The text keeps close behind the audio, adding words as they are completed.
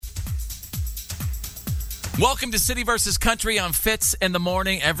Welcome to City vs. Country on Fitz in the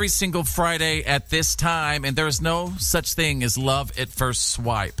Morning every single Friday at this time. And there is no such thing as love at first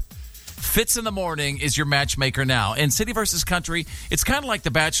swipe. Fitz in the Morning is your matchmaker now. In City vs. Country, it's kind of like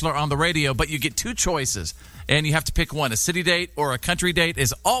The Bachelor on the radio, but you get two choices. And you have to pick one, a city date or a country date.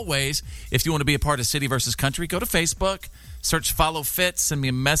 As always, if you want to be a part of City vs. Country, go to Facebook, search Follow Fitz, send me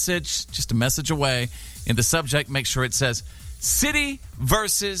a message, just a message away. In the subject, make sure it says City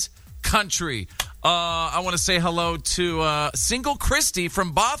vs. Country. I want to say hello to Single Christy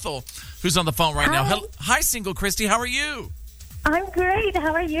from Bothell, who's on the phone right now. Hi, Single Christy. How are you? I'm great.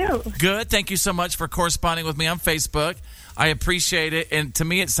 How are you? Good. Thank you so much for corresponding with me on Facebook. I appreciate it. And to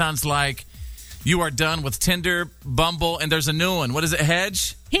me, it sounds like you are done with Tinder, Bumble, and there's a new one. What is it,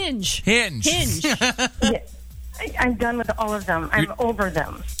 Hinge? Hinge. Yeah, I'm done with all of them. I'm over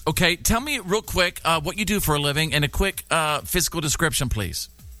them. Okay. Tell me real quick what you do for a living and a quick physical description, please.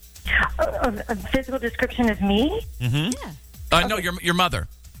 A physical description of me? Mm-hmm. Yeah. No, your mother.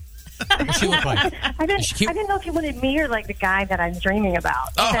 What's she look like? I didn't know if you wanted me or like the guy that I'm dreaming about.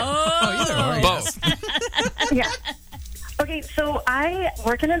 Either or. Both. Yeah. Okay, so I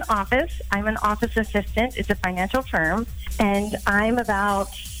work in an office. I'm an office assistant. It's a financial firm, and I'm about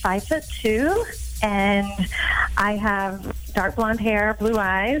 5'2", and I have dark blonde hair, blue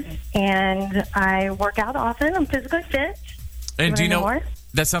eyes, and I work out often. I'm physically fit. And do you know more?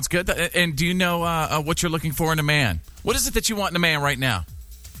 That sounds good. And do you know what you're looking for in a man? What is it that you want in a man right now?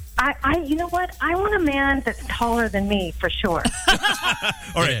 You know what? I want a man that's taller than me for sure.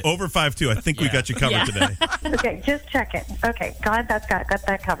 All right, over 5'2". I think we got you covered today. Okay, just checking. Okay, got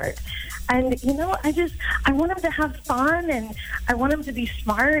that covered. And I want him to have fun, and I want him to be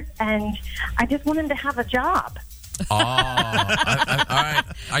smart, and I just want him to have a job. Oh, all right.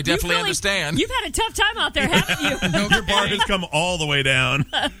 I definitely understand. You've had a tough time out there, haven't you? Your bar has come all the way down.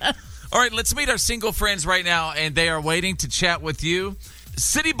 All right, let's meet our single friends right now, and they are waiting to chat with you.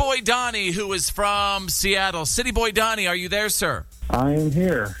 City Boy Donnie, who is from Seattle. City Boy Donnie, are you there, sir? I am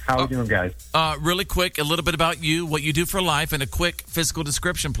here. How are you doing, guys? Really quick, a little bit about you, what you do for life, and a quick physical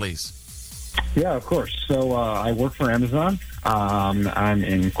description, please. Yeah, of course. So I work for Amazon. I'm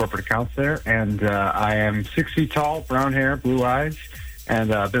in corporate accounts there, and I am 6 feet tall, brown hair, blue eyes,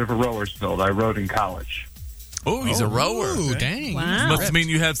 and a bit of a rower's build. I rowed in college. Oh, he's a rower. Ooh, dang. Wow. Must mean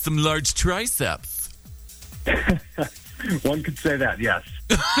you have some large triceps. One could say that, yes.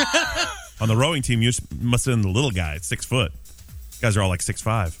 On the rowing team, you must have been the little guy at 6 foot. You guys are all like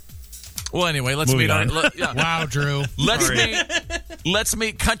 6'5". Well, anyway, let's Moving meet on. yeah. Wow, Drew. Let's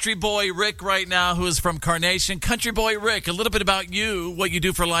meet Country Boy Rick right now, who is from Carnation. Country Boy Rick, a little bit about you, what you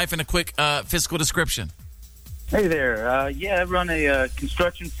do for life, and a quick physical description. Hey there. I run a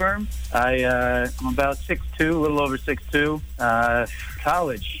construction firm. I'm about 6'2", a little over 6'2".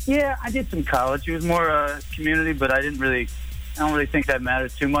 College. Yeah, I did some college. It was more community, but I don't really think that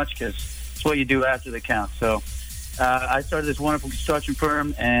matters too much because it's what you do after the count. So I started this wonderful construction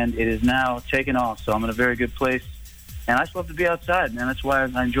firm, and it is now taken off. So I'm in a very good place, and I just love to be outside, man. That's why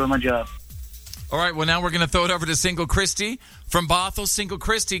I enjoy my job. All right, well, now we're going to throw it over to Single Christy from Bothell. Single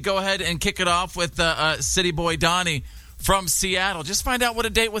Christy, go ahead and kick it off with City Boy Donnie from Seattle. Just find out what a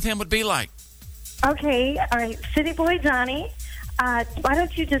date with him would be like. Okay, all right. City Boy Donnie, why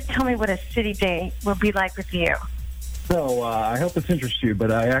don't you just tell me what a city date will be like with you? So I hope this interests you,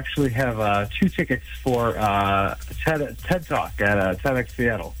 but I actually have 2 tickets for TED Talk at TEDx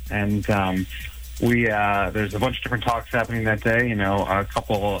Seattle. And there's a bunch of different talks happening that day, a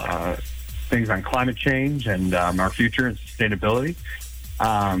couple things on climate change and our future and sustainability.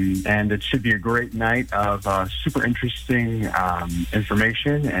 And it should be a great night of super interesting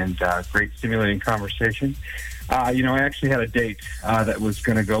information and great stimulating conversation. I actually had a date that was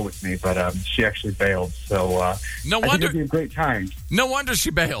going to go with me, but she actually bailed. So No I think wonder. it'd be a great time. No wonder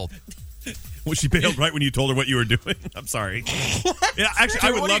she bailed. Well, she bailed right when you told her what you were doing. I'm sorry. Yeah, actually,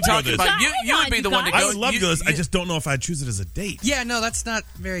 I would What are love you to go talking this. about? You would be the one to go. I would love to go this. I just don't know if I'd choose it as a date. Yeah, no, that's not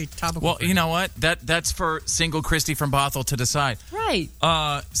very topical. Well, you know what? That's for Single Christy from Bothell to decide. Right.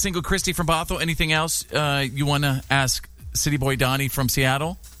 Single Christy from Bothell, anything else you want to ask City Boy Donnie from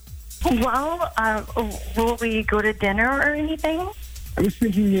Seattle? Well, will we go to dinner or anything? I was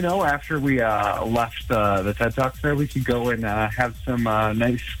thinking, after we left the TED Talks there, we could go and have some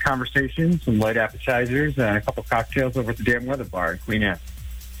nice conversations, some light appetizers, and a couple cocktails over at the Damn Weather Bar in Queen Anne.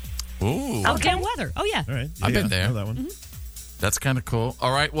 Ooh. Okay, weather. Oh, yeah. All right. I've been there. I know that one. Mm-hmm. That's kind of cool.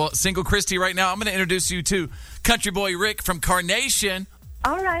 All right. Well, Single Christy right now, I'm going to introduce you to Country Boy Rick from Carnation.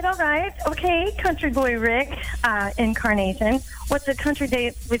 All right. Okay, Country Boy Rick, Incarnation. What's a country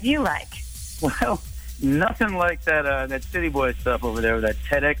date with you like? Well, nothing like that City Boy stuff over there with that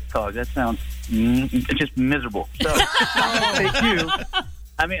TEDx talk. That sounds just miserable. So I'll take you.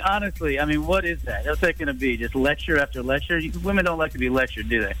 I mean, honestly, what is that? What's that going to be? Just lecture after lecture? Women don't like to be lectured,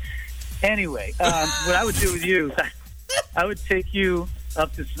 do they? Anyway, what I would do with you, I would take you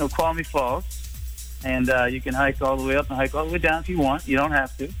up to Snoqualmie Falls, and you can hike all the way up and hike all the way down if you want. You don't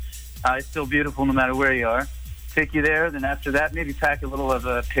have to. It's still beautiful no matter where you are. Take you there, then after that, maybe pack a little of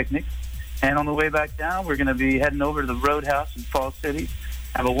a picnic. And on the way back down, we're going to be heading over to the Roadhouse in Falls City,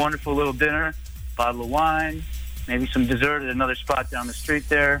 have a wonderful little dinner, bottle of wine, maybe some dessert at another spot down the street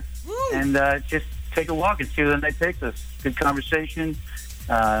there, and just take a walk and see where the night takes us. Good conversation.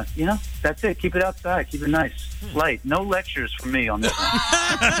 That's it. Keep it outside. Keep it nice. Light. No lectures from me on this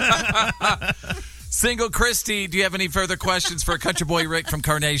one. Single Christy, do you have any further questions for Country Boy Rick from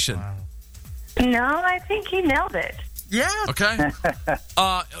Carnation? No, I think he nailed it. Yeah. Okay.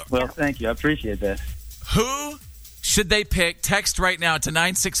 Well, thank you. I appreciate that. Who should they pick? Text right now to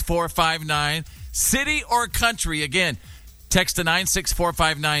 96459. City or country? Again, text to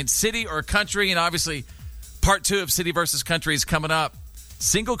 96459. City or country? And obviously, part 2 of City versus Country is coming up.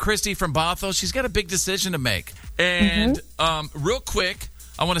 Single Christy from Bothell, she's got a big decision to make. And real quick,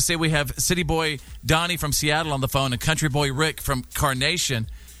 I want to say we have City Boy Donnie from Seattle on the phone and Country Boy Rick from Carnation.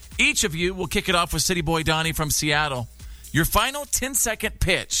 Each of you will kick it off with City Boy Donnie from Seattle. Your final 10-second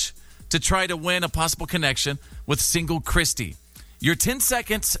pitch to try to win a possible connection with Single Christy. Your 10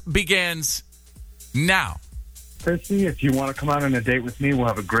 seconds begins now. Christy, if you want to come out on a date with me, we'll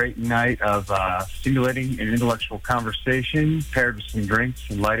have a great night of stimulating and intellectual conversation paired with some drinks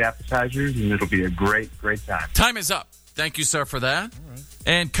and light appetizers, and it'll be a great, great time. Time is up. Thank you, sir, for that. All right.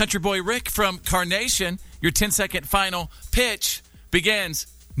 And Country Boy Rick from Carnation, your 10-second final pitch begins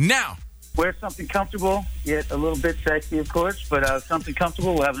now. Wear something comfortable, yet a little bit sexy, of course, but something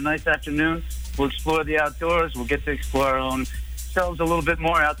comfortable. We'll have a nice afternoon. We'll explore the outdoors. We'll get to explore our own selves a little bit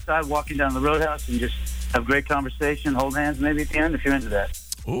more outside, walking down the Roadhouse, and just have great conversation, hold hands maybe at the end if you're into that.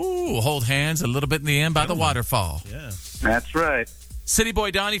 Ooh, hold hands a little bit in the end by the waterfall. Yeah. That's right. City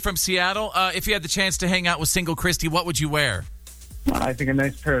Boy Donnie from Seattle, if you had the chance to hang out with Single Christy, what would you wear? I think a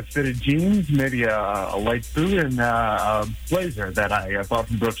nice pair of fitted jeans, maybe a light boot, and a blazer that I bought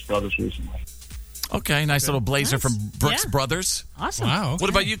from Brooks Brothers recently. Okay, nice little blazer from Brooks Brothers. Awesome. Wow. What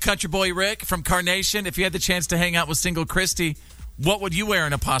about you, Country Boy Rick from Carnation? If you had the chance to hang out with Single Christy, what would you wear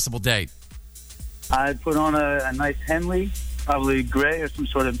in a possible date? I'd put on a nice Henley, probably gray or some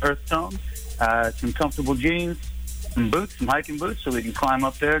sort of earth tone, some comfortable jeans, some boots, some hiking boots, so we can climb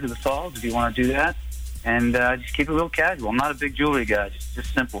up there to the falls if you want to do that. And just keep it real casual. I'm not a big jewelry guy,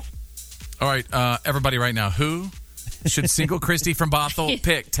 just simple. All right, everybody right now, who should Single Christy from Bothell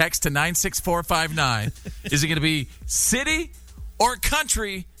pick? Text to 96459. Is it going to be city or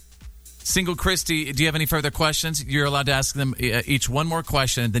country? Single Christy, do you have any further questions? You're allowed to ask them each one more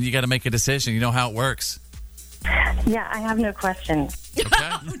question, then you got to make a decision. You know how it works. Yeah, I have no questions.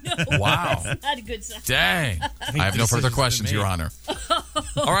 Okay. Wow. Not a good sign. Dang. I have no further questions, Your Honor.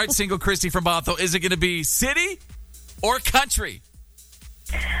 All right, Single Christy from Bothell, is it going to be city or country?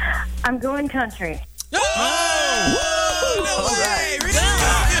 I'm going country. Oh! No way!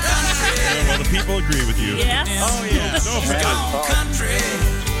 Yeah, well, the people agree with you. Yes. Oh, yeah. No problem.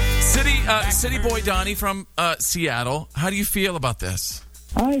 City Boy Donnie from Seattle, how do you feel about this?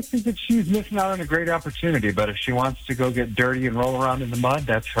 I think that she's missing out on a great opportunity, but if she wants to go get dirty and roll around in the mud,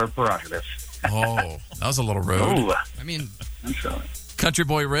 that's her prerogative. Oh, that was a little rude. Ooh, I mean, I'm sorry. Country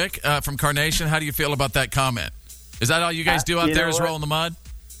Boy Rick from Carnation, how do you feel about that comment? Is that all you guys do out you there know is what? roll in the mud?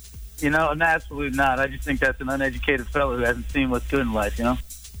 No, absolutely not. I just think that's an uneducated fellow who hasn't seen what's good in life, you know?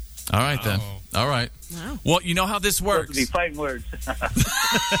 All right, then. All right. Wow. Well, you know how this Supposed to works. be fighting words.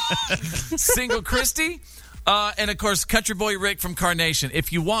 Single Christy, and of course, Country Boy Rick from Carnation.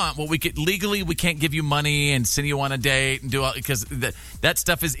 If you want, well, we can't give you money and send you on a date and do all, because that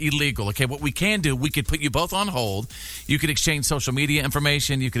stuff is illegal. Okay, what we can do, we could put you both on hold. You could exchange social media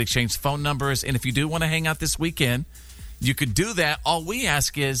information. You could exchange phone numbers, and if you do want to hang out this weekend, you could do that. All we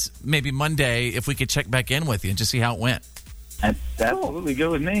ask is maybe Monday if we could check back in with you and just see how it went. That's absolutely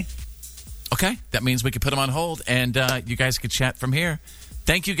good with me. Okay, that means we could put them on hold, and you guys could chat from here.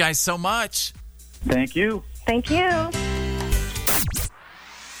 Thank you guys so much. Thank you. Thank you.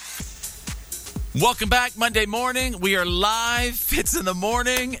 Welcome back, Monday morning. We are live. It's in the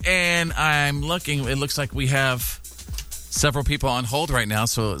morning, and I'm looking. It looks like we have several people on hold right now.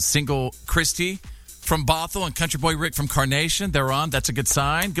 So Single Christy from Bothell and Country Boy Rick from Carnation, they're on. That's a good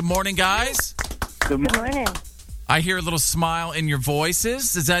sign. Good morning, guys. Good Good morning. morning. I hear a little smile in your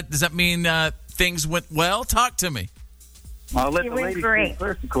voices. Does that mean things went well? Talk to me. I'll let You the went ladies great. speak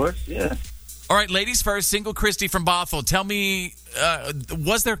first, of course. Yeah. All right, ladies first. Single Christy from Bothell. Tell me,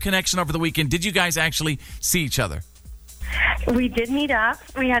 was there a connection over the weekend? Did you guys actually see each other? We did meet up.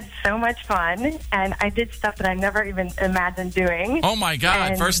 We had so much fun, and I did stuff that I never even imagined doing. Oh, my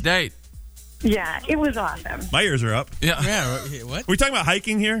God. And- First date. Yeah, it was awesome. My ears are up. Yeah. Yeah, what? Are we talking about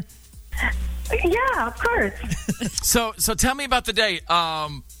hiking here? Yeah, of course. So tell me about the date.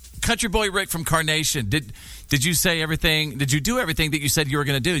 Country Boy Rick from Carnation. Did you say everything? Did you do everything that you said you were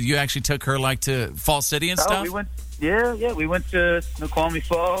going to do? You actually took her like to Fall City and stuff? We went. Yeah. We went to Snoqualmie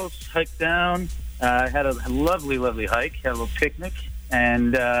Falls, hiked down. Had a lovely, lovely hike. Had a little picnic,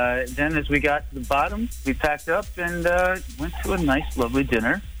 and then as we got to the bottom, we packed up and went to a nice, lovely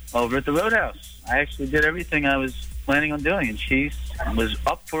dinner over at the Roadhouse. I actually did everything I was planning on doing, and she was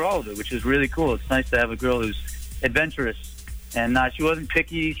up for all of it, which is really cool. It's nice to have a girl who's adventurous. And she wasn't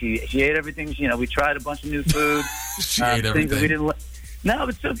picky. She ate everything. We tried a bunch of new food. She ate things everything. that we didn't like. No,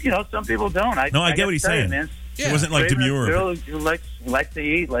 but some people don't. I get what he's saying. Man. It wasn't like Very nice demure. girl who likes to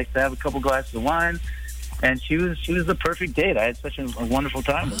eat, likes to have a couple glasses of wine, and she was the perfect date. I had such a wonderful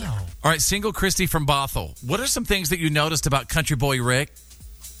time with her. All right, Single Christy from Bothell. What are some things that you noticed about Country Boy Rick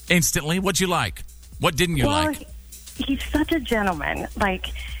instantly? What'd you like? What didn't you like? He's such a gentleman.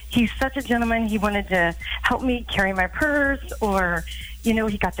 He's such a gentleman. He wanted to help me carry my purse, or,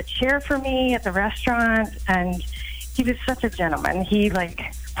 he got the chair for me at the restaurant, and he was such a gentleman. He,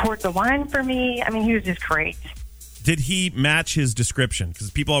 poured the wine for me. I mean, he was just great. Did he match his description?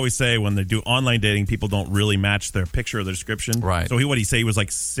 Because people always say when they do online dating, people don't really match their picture or their description. Right. So what'd he say? He was like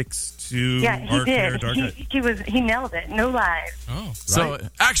 6'2", Yeah, he dark hair, did. dark hair? He nailed it. No lies. Oh, So,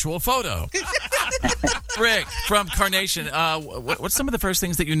 actual photo. Rick from Carnation. What's some of the first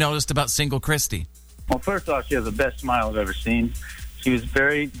things that you noticed about Single Christy? Well, first off, she has the best smile I've ever seen. She was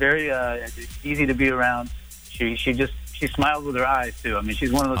very, very easy to be around. She smiles with her eyes too. I mean,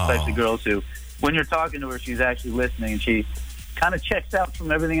 she's one of those types of girls who, when you're talking to her, she's actually listening, and she kind of checks out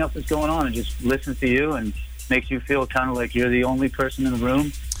from everything else that's going on and just listens to you and makes you feel kind of like you're the only person in the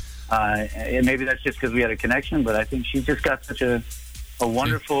room. And maybe that's just because we had a connection, but I think she's just got such a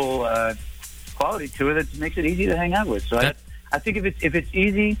wonderful quality to her that makes it easy to hang out with. So I think if it's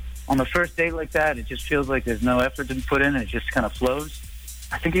easy on the first date like that, it just feels like there's no effort to put in, and it just kind of flows.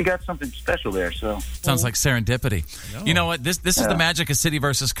 I think you got something special there. So Sounds like serendipity. You know what? This is the magic of city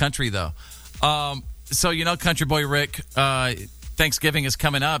versus country, though. So Country Boy Rick, Thanksgiving is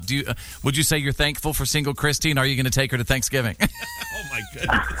coming up. Would you say you're thankful for Single Christy, and are you going to take her to Thanksgiving? Oh, my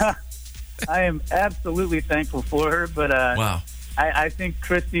goodness. I am absolutely thankful for her, but Wow. I think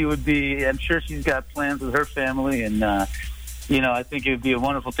Christy would be. I'm sure she's got plans with her family, and I think it would be a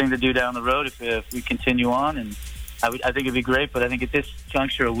wonderful thing to do down the road if we continue on. And I think it'd be great. But I think at this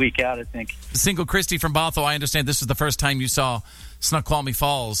juncture, a week out, I think. Single Christy from Bothell, I understand this was the first time you saw Snoqualmie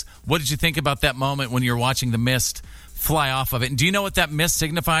Falls. What did you think about that moment when you're watching the mist fly off of it? And do you know what that mist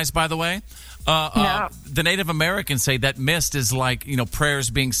signifies, by the way? No. The Native Americans say that mist is like, prayers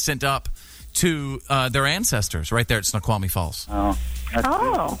being sent up to their ancestors right there at Snoqualmie Falls. Oh, that's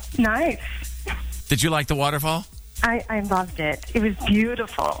Oh, nice. Did you like the waterfall? I loved it. It was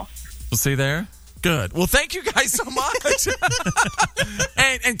beautiful. We'll see there. Good. Well, thank you guys so much.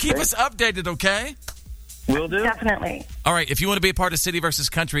 and keep us updated, okay? will do. Definitely. All right. If you want to be a part of City versus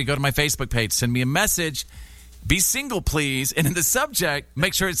Country, go to my Facebook page. Send me a message. Be single, please. And in the subject,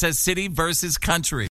 make sure it says City versus Country.